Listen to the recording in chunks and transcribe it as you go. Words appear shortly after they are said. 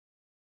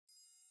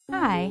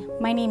Hi,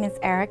 my name is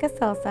Erica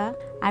Sosa.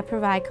 I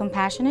provide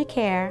compassionate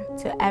care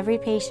to every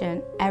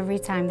patient every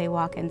time they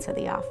walk into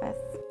the office.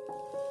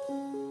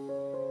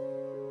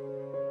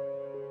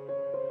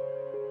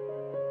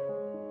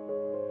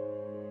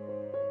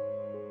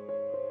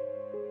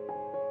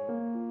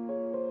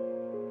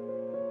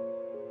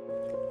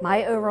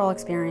 My overall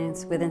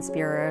experience with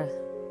Inspira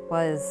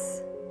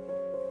was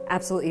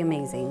absolutely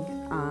amazing.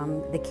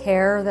 The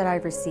care that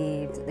I've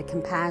received, the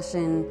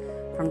compassion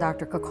from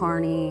Dr.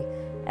 Kulkarni,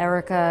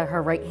 Erica,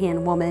 her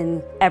right-hand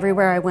woman,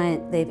 everywhere I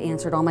went, they've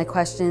answered all my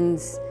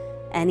questions.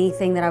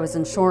 Anything that I was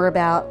unsure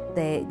about,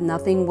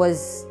 nothing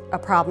was a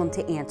problem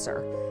to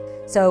answer.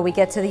 So we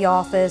get to the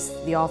office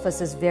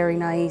is very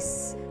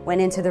nice. Went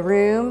into the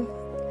room,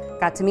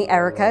 got to meet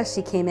Erica.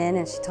 She came in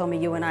and she told me,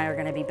 "You and I are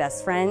gonna be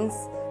best friends.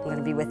 I'm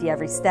gonna be with you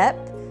every step."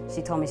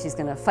 She told me she's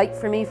gonna fight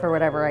for me for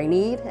whatever I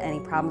need, any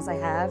problems I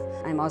have.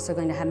 I'm also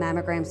going to have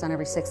mammograms done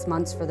every 6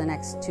 months for the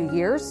next 2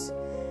 years.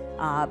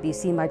 Be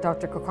seen by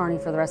Dr.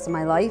 Kulkarni for the rest of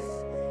my life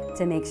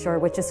to make sure,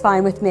 which is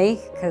fine with me,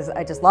 because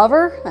I just love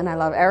her and I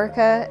love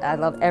Erica. I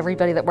love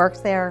everybody that works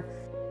there.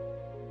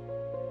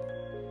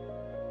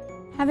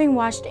 Having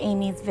watched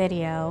Amy's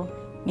video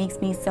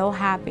makes me so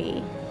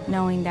happy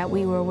knowing that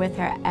we were with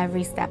her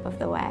every step of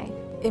the way.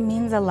 It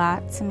means a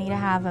lot to me to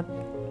have a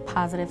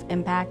positive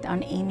impact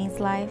on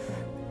Amy's life,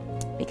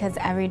 because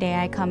every day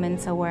I come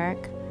into work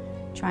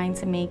trying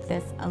to make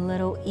this a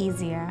little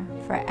easier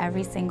for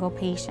every single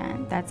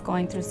patient that's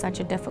going through such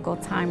a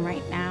difficult time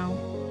right now.